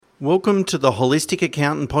Welcome to the Holistic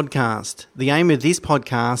Accountant Podcast. The aim of this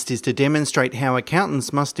podcast is to demonstrate how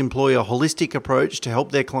accountants must employ a holistic approach to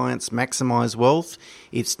help their clients maximise wealth.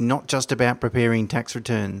 It's not just about preparing tax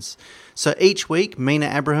returns. So each week,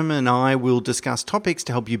 Mina Abraham and I will discuss topics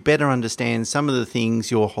to help you better understand some of the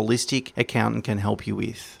things your holistic accountant can help you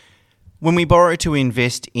with. When we borrow to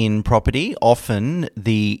invest in property, often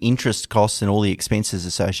the interest costs and all the expenses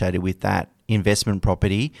associated with that investment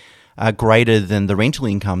property are greater than the rental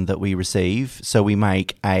income that we receive, so we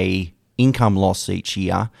make a income loss each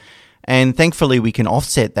year. And thankfully, we can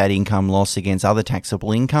offset that income loss against other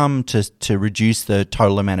taxable income to reduce the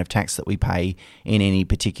total amount of tax that we pay in any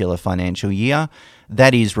particular financial year.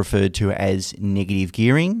 That is referred to as negative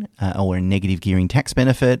gearing or a negative gearing tax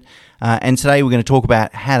benefit. And today we're going to talk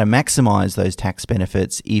about how to maximise those tax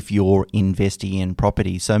benefits if you're investing in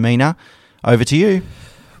property. So Mina, over to you.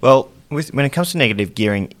 Well, when it comes to negative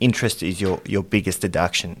gearing, interest is your biggest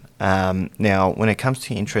deduction. Now, when it comes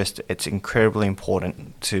to interest, it's incredibly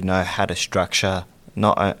important to know how to structure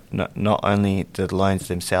not only the loans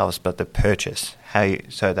themselves, but the purchase.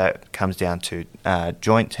 So that comes down to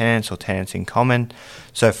joint tenants or tenants in common.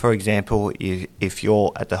 So, for example, if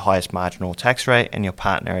you're at the highest marginal tax rate and your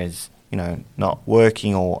partner is not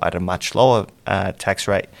working or at a much lower tax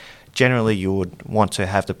rate, generally, you would want to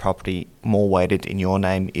have the property more weighted in your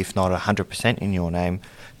name, if not 100% in your name,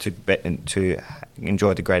 to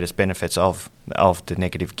enjoy the greatest benefits of the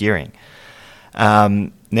negative gearing.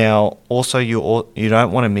 Now, also, you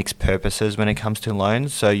don't want to mix purposes when it comes to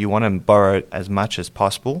loans, so you want to borrow as much as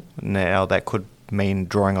possible. Now, that could mean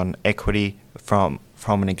drawing on equity from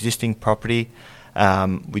an existing property.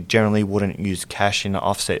 We generally wouldn't use cash in the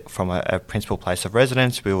offset from a principal place of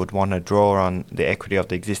residence. We would want to draw on the equity of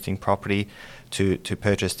the existing property to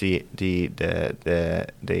purchase the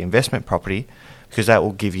investment property, because that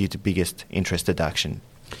will give you the biggest interest deduction.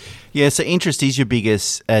 Yeah, so interest is your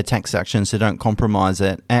biggest tax deduction, so don't compromise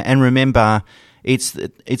it. And remember,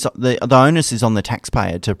 the onus is on the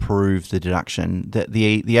taxpayer to prove the deduction.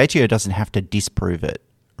 The ATO doesn't have to disprove it,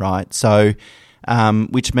 right? So,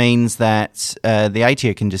 which means that the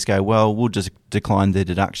ATO can just go, well, we'll just decline the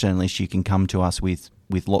deduction unless you can come to us with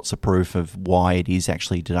lots of proof of why it is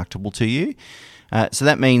actually deductible to you. So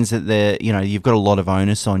that means that you've got a lot of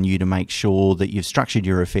onus on you to make sure that you've structured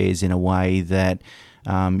your affairs in a way that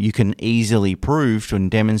you can easily prove and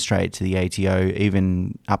demonstrate to the ATO,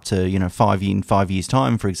 even up to 5 years'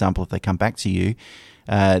 time, for example, if they come back to you,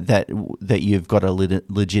 that you've got a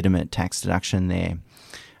legitimate tax deduction there.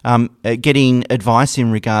 Getting advice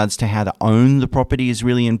in regards to how to own the property is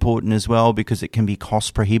really important as well, because it can be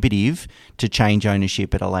cost prohibitive to change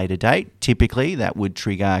ownership at a later date. Typically, that would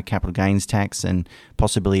trigger capital gains tax and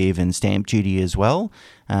possibly even stamp duty as well.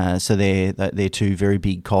 So they're two very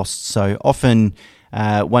big costs. So often,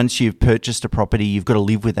 once you've purchased a property, you've got to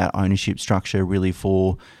live with that ownership structure really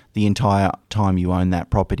for the entire time you own that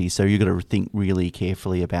property. So you've got to think really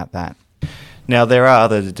carefully about that. Now, there are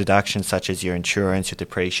other deductions such as your insurance, your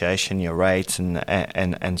depreciation, your rates,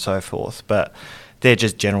 and so forth, but they're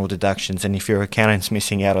just general deductions, and if your accountant's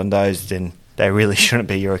missing out on those, then they really shouldn't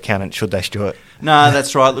be your accountant, should they, Stuart? No,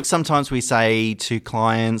 that's right. Look, sometimes we say to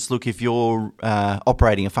clients, look, if you're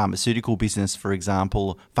operating a pharmaceutical business, for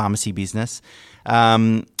example, pharmacy business, go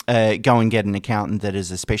and get an accountant that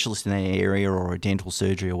is a specialist in that area, or a dental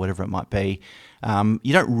surgery or whatever it might be.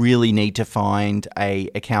 You don't really need to find a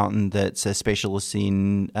accountant that's a specialist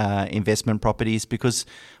in investment properties, because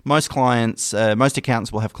most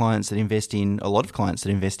accountants will have clients that invest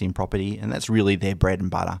in property, and that's really their bread and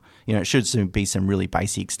butter. It should be some really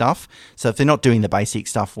basic stuff. So if they're not doing the basic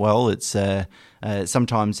stuff well, it's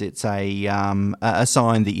sometimes it's a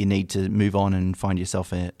sign that you need to move on and find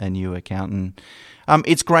yourself a new accountant.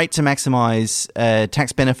 It's great to maximise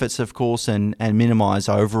tax benefits, of course, and minimise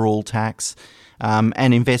overall tax.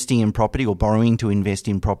 And investing in property or borrowing to invest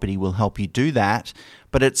in property will help you do that.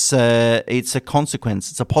 But it's a consequence.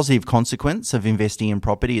 It's a positive consequence of investing in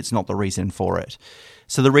property. It's not the reason for it.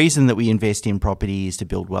 So the reason that we invest in property is to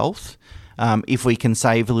build wealth. If we can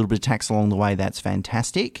save a little bit of tax along the way, that's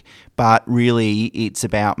fantastic. But really, it's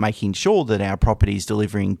about making sure that our property is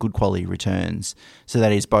delivering good quality returns. So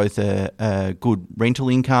that is both a good rental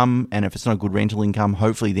income, and if it's not a good rental income,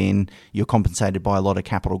 hopefully then you're compensated by a lot of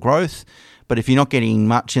capital growth. But if you're not getting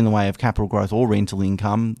much in the way of capital growth or rental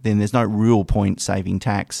income, then there's no real point saving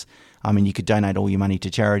tax. I mean, you could donate all your money to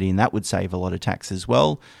charity and that would save a lot of tax as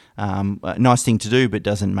well. A nice thing to do, but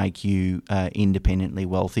doesn't make you independently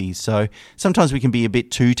wealthy. So sometimes we can be a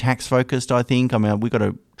bit too tax focused, I think. I mean, we've got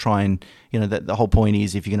to try and, the whole point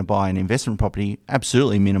is if you're going to buy an investment property,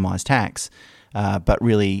 absolutely minimise tax. but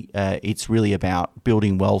really it's really about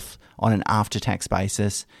building wealth on an after-tax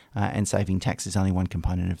basis, and saving tax is only one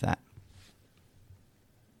component of that.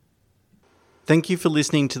 Thank you for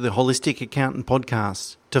listening to the Holistic Accountant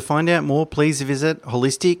podcast. To find out more, please visit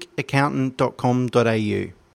holisticaccountant.com.au.